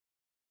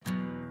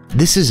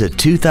This is a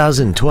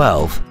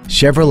 2012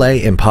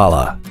 Chevrolet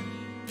Impala.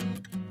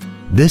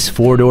 This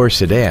four-door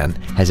sedan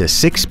has a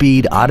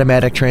 6-speed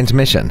automatic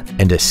transmission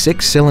and a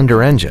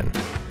 6-cylinder engine.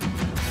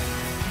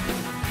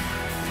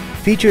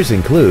 Features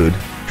include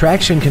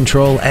traction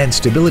control and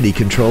stability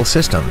control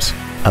systems,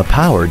 a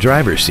power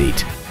driver's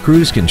seat,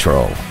 cruise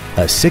control,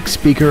 a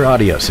 6-speaker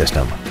audio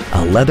system,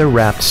 a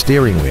leather-wrapped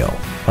steering wheel,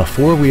 a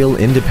 4-wheel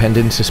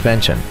independent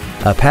suspension,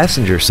 a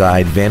passenger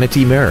side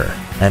vanity mirror,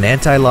 an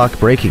anti-lock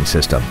braking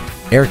system,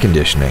 air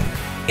conditioning,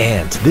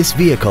 and this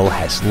vehicle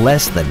has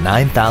less than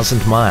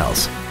 9,000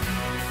 miles.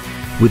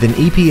 With an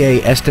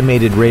EPA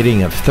estimated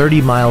rating of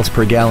 30 miles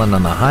per gallon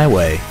on the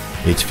highway,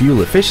 its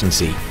fuel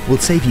efficiency will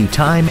save you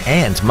time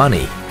and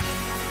money.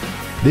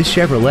 This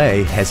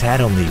Chevrolet has had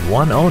only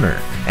one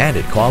owner and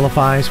it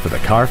qualifies for the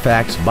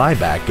Carfax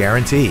buyback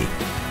guarantee.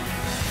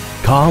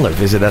 Call or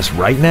visit us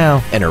right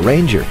now and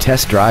arrange your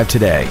test drive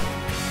today.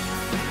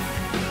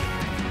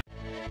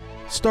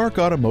 Stark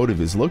Automotive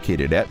is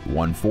located at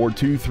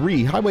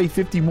 1423 Highway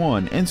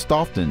 51 in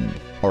Stoughton.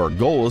 Our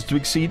goal is to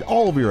exceed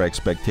all of your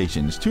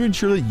expectations to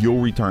ensure that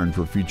you'll return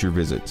for future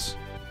visits.